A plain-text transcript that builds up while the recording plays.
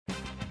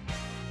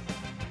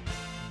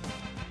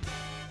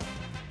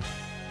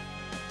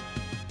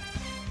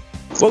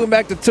Welcome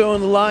back to Toe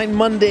on the Line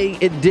Monday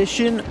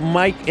edition.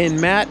 Mike and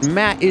Matt.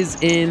 Matt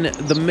is in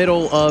the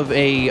middle of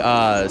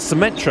a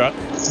cement truck,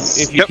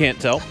 if you can't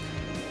tell.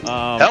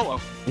 Hello.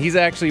 He's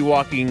actually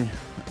walking,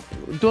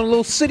 doing a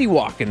little city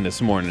walking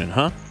this morning,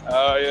 huh?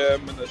 I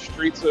am in the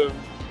streets of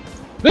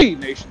the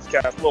nation's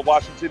capital,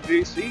 Washington,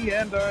 D.C.,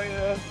 and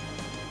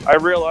I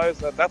realize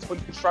that that's when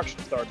construction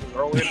starts, is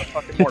early in the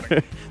fucking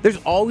morning. There's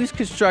always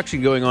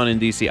construction going on in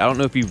D.C. I don't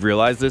know if you've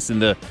realized this in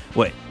the,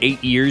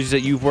 8 years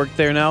that you've worked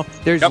there now?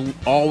 There's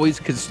always,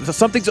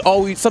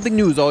 something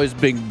new is always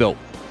being built.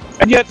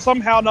 And yet,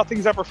 somehow,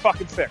 nothing's ever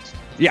fucking fixed.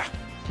 Yeah,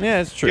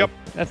 that's true. Yep.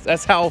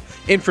 That's how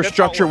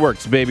infrastructure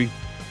works, baby.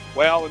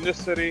 Well, in this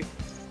city,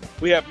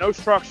 we have no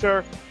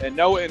structure and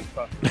no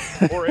infra,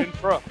 or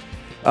infra.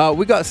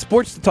 We got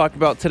sports to talk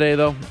about today,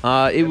 though.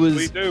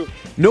 We do.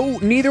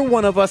 Neither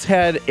one of us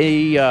had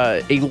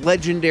a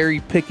legendary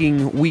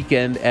picking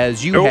weekend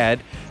as you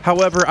had.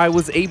 However, I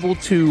was able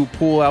to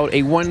pull out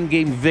a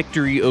one-game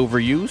victory over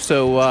you.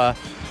 So,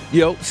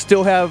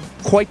 still have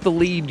quite the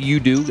lead you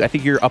do. I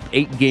think you're up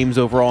 8 games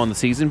overall in the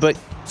season, but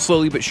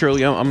slowly but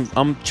surely,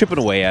 I'm chipping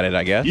away at it,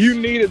 I guess. You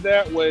needed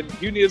that win.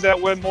 You needed that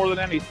win more than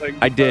anything.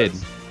 I did.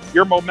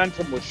 Your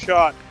momentum was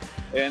shot,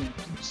 and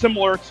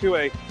similar to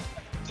a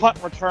punt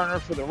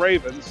returner for the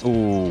Ravens,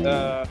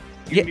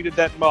 you needed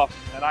that muff,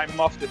 and I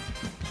muffed it.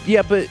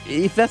 Yeah, but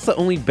if that's the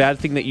only bad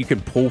thing that you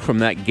can pull from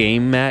that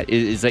game, Matt,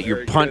 is that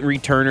your punt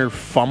returner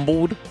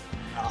fumbled.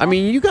 I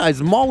mean, you guys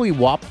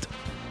mollywopped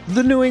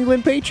the New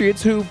England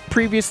Patriots, who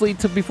previously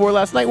to before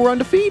last night were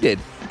undefeated,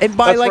 and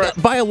by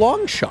by a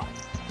long shot.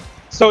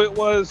 So it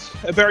was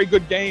a very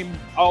good game.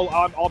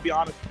 I'll be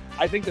honest.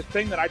 I think the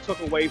thing that I took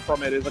away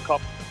from it is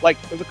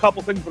there's a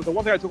couple things, but the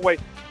one thing I took away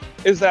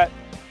is that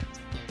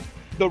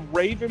the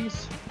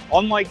Ravens,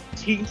 unlike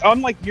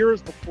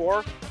years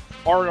before,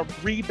 are a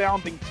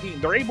rebounding team.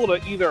 They're able to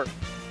either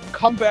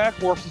come back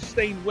or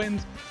sustain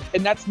wins,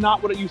 and that's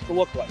not what it used to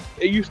look like.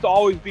 It used to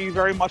always be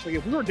very much like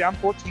if we were down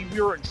 14,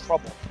 we were in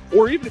trouble.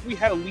 Or even if we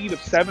had a lead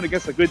of 7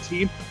 against a good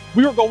team,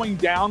 we were going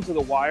down to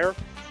the wire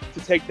to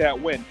take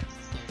that win.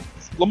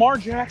 Lamar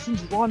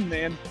Jackson's run,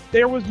 man,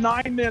 there was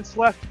 9 minutes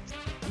left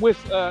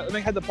and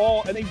they had the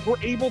ball, and they were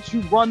able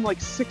to run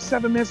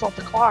 6-7 minutes off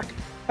the clock.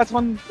 It's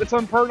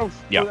unheard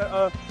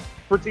of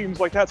for teams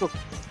like that. So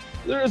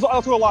there's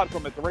also a lot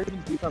from it. The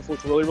Ravens defense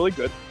looks really, really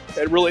good.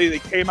 They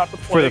came out to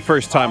play for the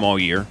first time all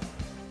year.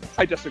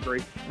 I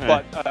disagree,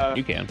 but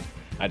you can.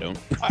 I don't.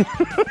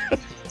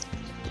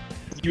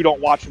 You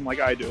don't watch them like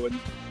I do, and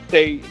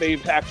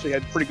they've actually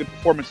had pretty good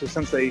performances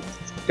since they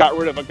got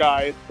rid of a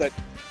guy that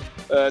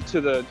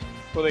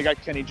they got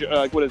Kenny.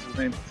 What is his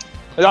name?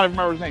 I don't even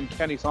remember his name.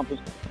 Kenny something.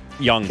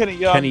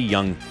 Kenny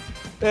Young.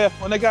 Yeah,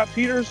 when they got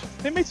Peters,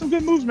 they made some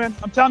good moves, man.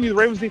 I'm telling you, the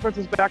Ravens defense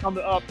is back on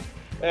the up,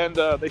 and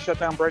they shut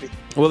down Brady.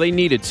 Well, they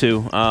needed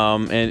to.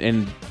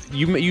 And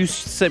you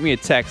sent me a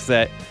text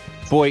that,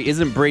 boy,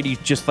 isn't Brady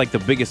just like the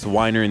biggest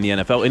whiner in the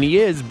NFL? And he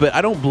is, but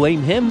I don't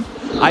blame him.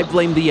 I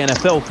blame the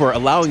NFL for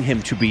allowing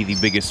him to be the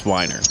biggest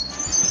whiner.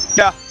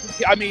 Yeah,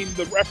 I mean,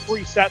 the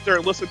referee sat there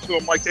and listened to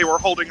him like they were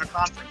holding a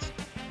conference.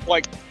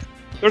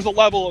 There's a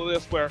level of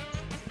this where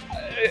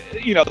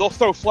they'll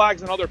throw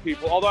flags on other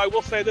people. Although I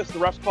will say this, the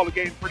refs called the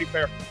game pretty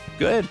fair.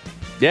 Good.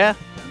 Yeah.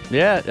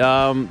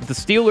 The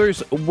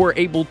Steelers were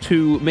able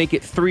to make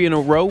it 3 in a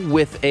row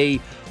with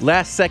a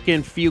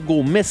last-second field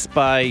goal miss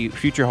by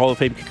future Hall of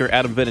Fame kicker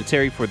Adam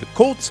Vinatieri for the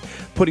Colts,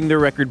 putting their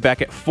record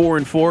back at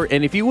 4-4.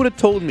 And if you would have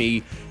told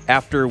me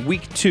after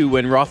week 2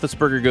 when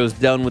Roethlisberger goes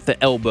down with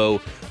the elbow,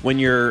 when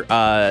you're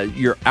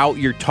out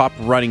your top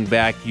running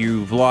back,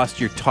 you've lost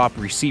your top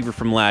receiver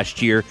from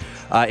last year,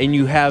 and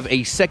you have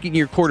a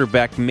second-year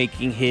quarterback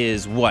making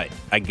his,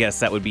 I guess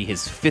that would be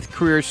his 5th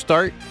career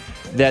start,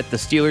 that the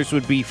Steelers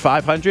would be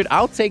 500.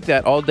 I'll take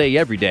that all day,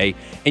 every day.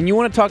 And you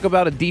want to talk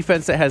about a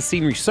defense that has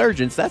seen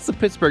resurgence, that's the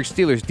Pittsburgh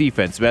Steelers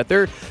defense, Matt.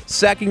 They're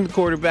sacking the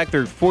quarterback.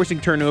 They're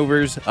forcing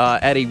turnovers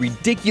at a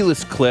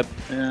ridiculous clip.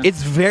 Yeah.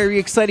 It's very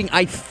exciting.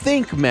 I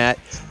think, Matt,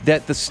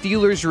 that the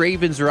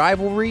Steelers-Ravens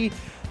rivalry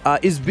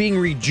is being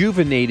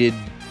rejuvenated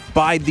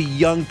by the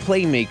young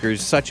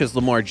playmakers such as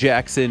Lamar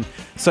Jackson,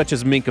 such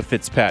as Minkah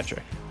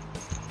Fitzpatrick.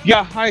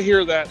 Yeah, I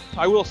hear that.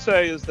 I will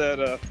say is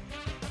that...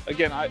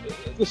 Again,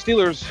 the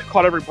Steelers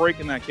caught every break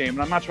in that game,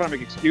 and I'm not trying to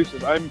make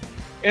excuses. I'm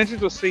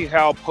interested to see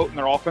how potent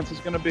their offense is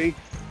going to be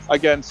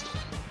against,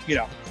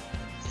 look,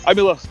 the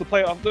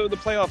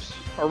playoffs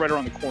are right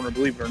around the corner,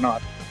 believe it or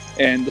not,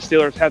 and the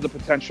Steelers have the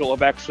potential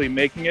of actually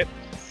making it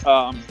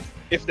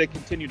if they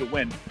continue to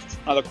win.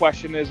 Now, the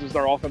question is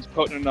their offense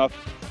potent enough?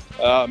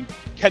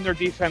 Can their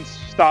defense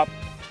stop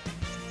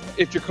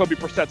if Jacoby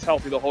Brissett's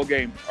healthy the whole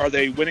game? Are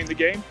they winning the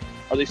game?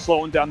 Are they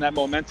slowing down that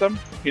momentum?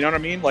 You know what I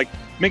mean?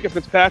 Minkah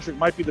Fitzpatrick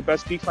might be the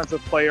best defensive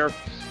player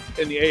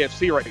in the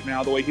AFC right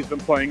now, the way he's been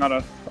playing on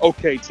a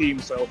okay team.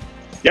 So,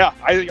 yeah,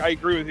 I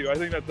agree with you. I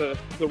think that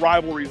the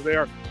rivalry's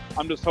there.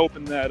 I'm just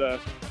hoping that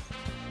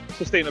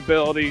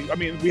sustainability. I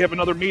mean, we have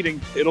another meeting.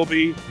 It'll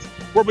be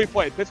where we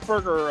play,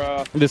 Pittsburgh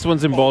or this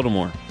one's in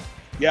Baltimore.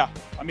 Yeah,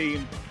 I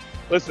mean,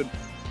 listen,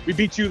 we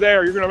beat you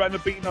there. You're going to end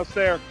up beating us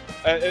there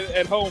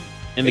at home.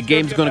 And the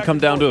game's going to come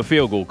down to a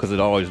field goal because it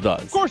always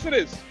does. Of course it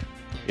is.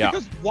 Yeah.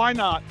 Because why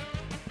not?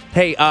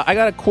 Hey, I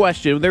got a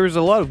question. There was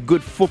a lot of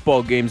good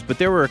football games, but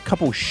there were a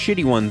couple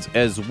shitty ones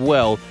as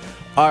well.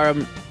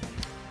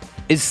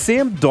 Is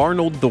Sam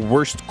Darnold the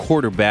worst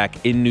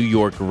quarterback in New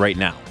York right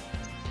now?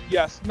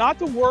 Yes, not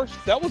the worst.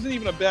 That wasn't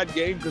even a bad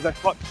game because I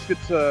thought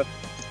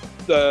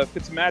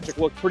Fitzmagic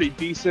looked pretty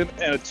decent,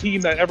 and a team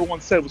that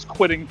everyone said was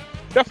quitting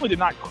definitely did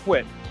not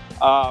quit.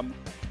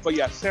 But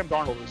yeah, Sam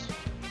Darnold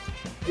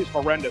is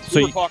horrendous.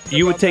 So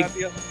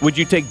would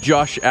you take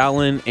Josh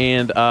Allen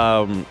and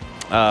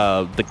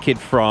the kid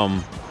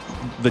from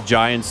the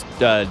Giants?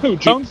 Who,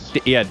 Jones?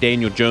 Yeah,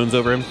 Daniel Jones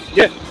over him.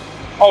 Yeah.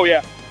 Oh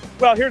yeah.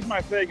 Well, here's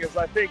my thing: is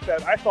I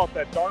thought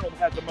that Darnold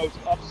had the most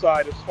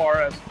upside as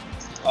far as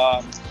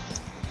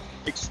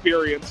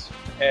experience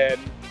and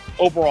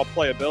overall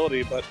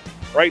playability, but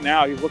right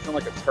now he's looking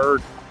like a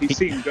turd. He's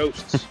seeing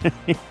ghosts.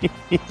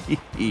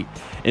 He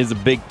is a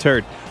big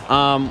turd.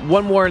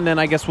 One more, and then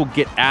I guess we'll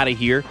get out of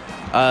here.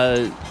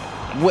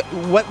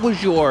 What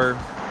was your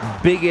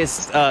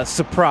biggest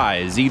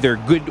surprise, either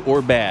good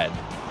or bad,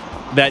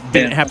 that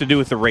didn't have to do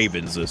with the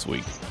Ravens this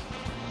week?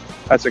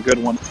 That's a good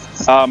one.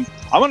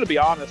 I'm going to be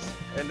honest,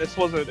 and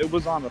it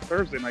was on a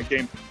Thursday night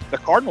game. The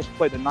Cardinals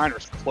played the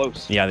Niners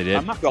close. Yeah, they did.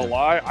 I'm not going to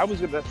lie.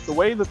 The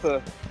way that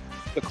the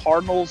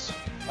Cardinals,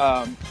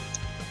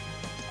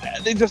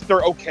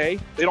 they're okay.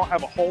 They don't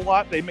have a whole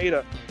lot. They made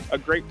a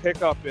great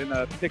pickup in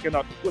picking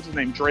up, what's his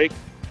name, Drake?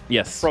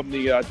 Yes. From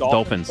the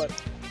Dolphins.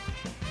 But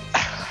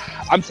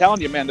I'm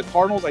telling you, man, the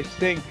Cardinals, I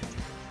think,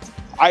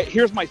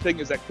 here's my thing,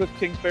 is that Cliff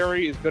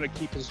Kingsbury is going to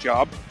keep his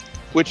job,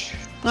 which...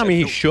 I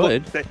mean, he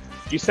should.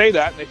 You say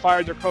that, and they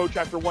fired their coach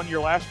after 1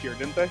 year last year,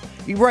 didn't they?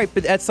 You're right,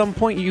 but at some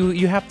point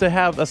you have to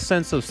have a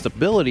sense of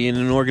stability in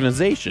an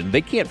organization.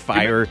 They can't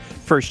fire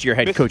first-year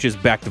head coaches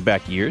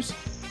back-to-back years.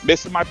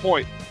 Missing my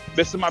point.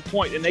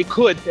 And they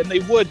could, and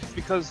they would,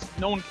 because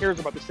no one cares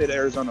about the state of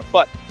Arizona.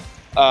 But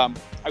I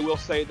will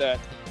say that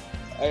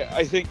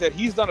I think that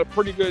he's done a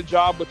pretty good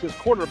job with his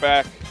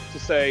quarterback to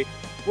say,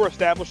 we're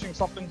establishing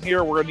something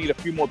here. We're going to need a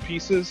few more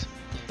pieces.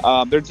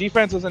 Their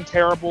defense isn't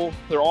terrible.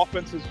 Their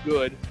offense is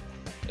good.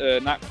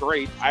 Not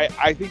great.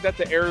 I think that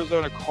the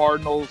Arizona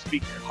Cardinals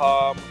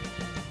become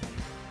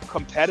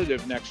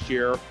competitive next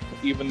year,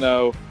 even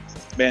though,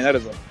 man, that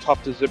is a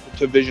tough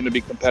division to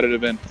be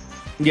competitive in.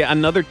 Yeah,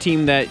 another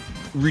team that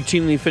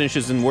routinely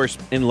finishes in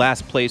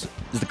last place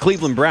is the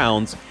Cleveland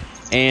Browns.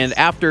 And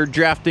after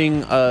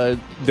drafting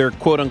their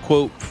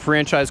quote-unquote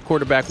franchise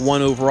quarterback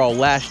 1 overall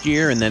last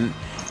year and then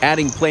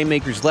adding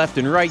playmakers left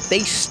and right, they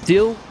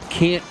still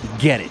can't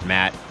get it,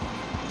 Matt.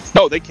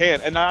 No, they can.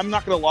 And I'm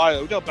not going to lie,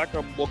 Odell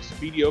Beckham looks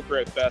mediocre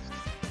at best.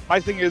 My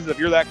thing is, if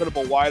you're that good of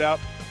a wideout,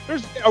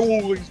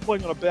 he's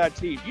playing on a bad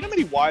team. You know how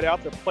many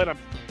wideouts have played on,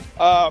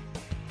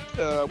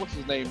 what's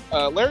his name?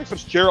 Larry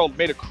Fitzgerald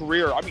made a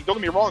career. I mean, don't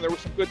get me wrong, there were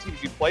some good teams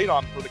he played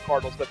on for the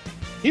Cardinals, but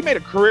he made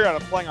a career out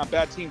of playing on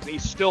bad teams, and he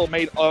still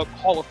made a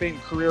Hall of Fame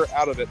career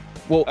out of it.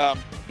 Well,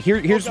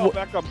 here's what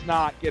Beckham's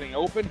not getting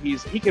open. He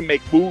can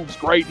make moves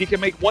great. He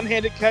can make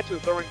one-handed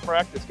catches during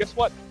practice. Guess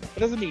what? It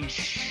doesn't mean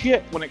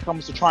shit when it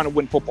comes to trying to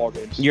win football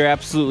games. You're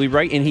absolutely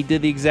right, and he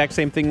did the exact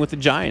same thing with the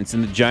Giants,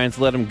 and the Giants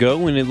let him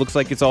go, and it looks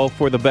like it's all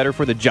for the better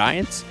for the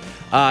Giants.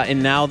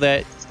 And now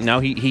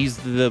he's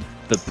the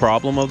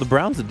problem of the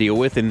Browns to deal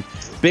with, and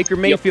Baker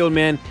Mayfield,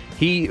 man,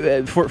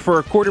 he for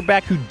a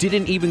quarterback who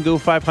didn't even go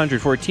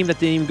 500, for a team that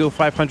didn't even go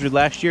 500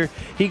 last year,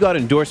 he got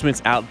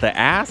endorsements out the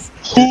ass.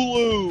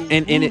 Hulu.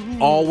 And it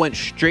all went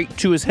straight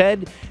to his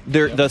head.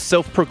 The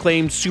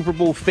self-proclaimed Super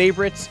Bowl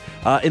favorites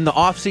in the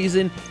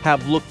offseason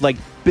have looked like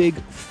big,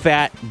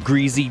 fat,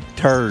 greasy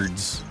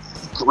turds.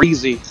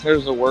 Greasy,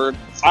 there's a word.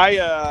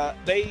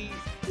 They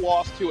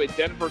lost to a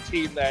Denver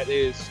team that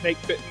is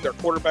snake-bitten their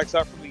quarterbacks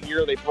out from the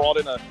year. They brought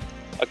in a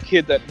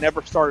kid that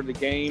never started a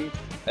game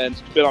and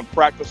been on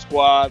practice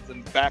squads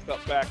and back up.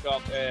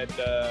 And,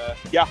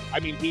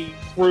 he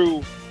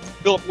threw.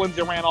 Philip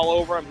Lindsay ran all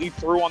over him. He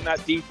threw on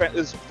that defense,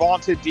 this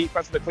vaunted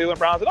defense of the Cleveland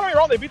Browns. And don't get me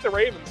wrong, they beat the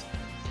Ravens.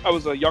 I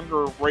was a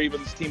younger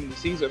Ravens team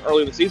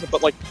early in the season.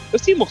 But,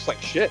 this team looks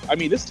like shit. I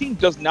mean, this team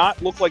does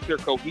not look like they're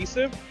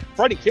cohesive.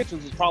 Freddie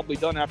Kitchens is probably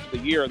done after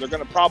the year. They're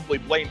going to probably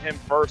blame him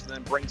first and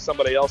then bring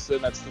somebody else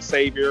in that's the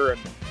savior.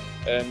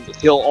 And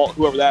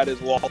whoever that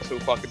is will also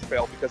fucking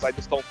fail, because I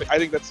just don't think. I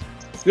think this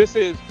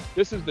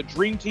is the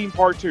dream team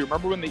part 2.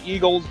 Remember when the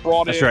Eagles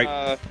brought in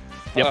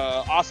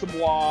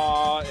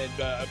Asamoah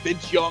and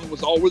Vince Young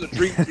was all with the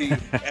dream team,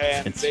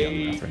 and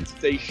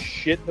they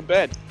shit the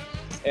bed,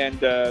 and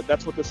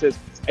that's what this is.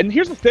 And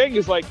here's the thing: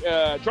 is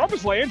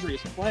Jarvis Landry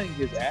is playing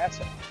his ass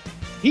off.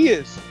 He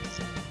is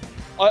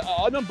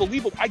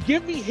unbelievable.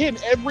 Give me him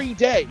every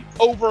day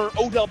over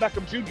Odell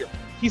Beckham Jr.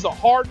 He's a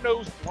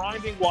hard-nosed,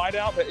 grinding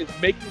wideout that is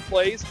making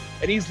plays,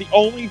 and he's the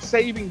only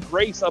saving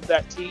grace of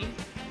that team.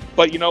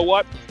 But you know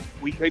what?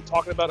 We keep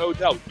talking about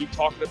Odell. We keep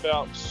talking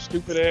about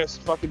stupid-ass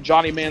fucking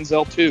Johnny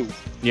Manziel, too.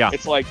 Yeah.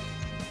 It's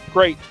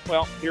great.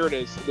 Well, here it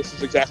is. This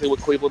is exactly what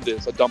Cleveland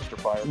is, a dumpster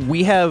fire.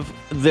 We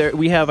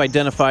have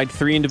identified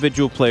 3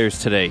 individual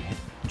players today.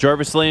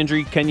 Jarvis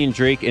Landry, Kenyon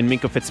Drake, and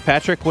Minka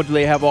Fitzpatrick. What do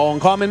they have all in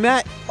common,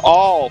 Matt?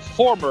 All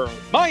former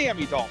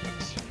Miami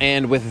Dolphins.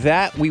 And with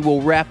that, we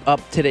will wrap up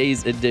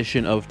today's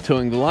edition of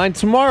Towing the Line.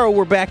 Tomorrow,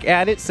 we're back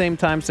at it, same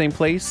time, same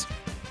place.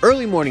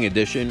 Early morning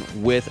edition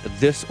with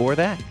This or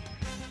That.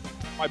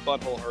 My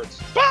butthole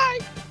hurts. Bye!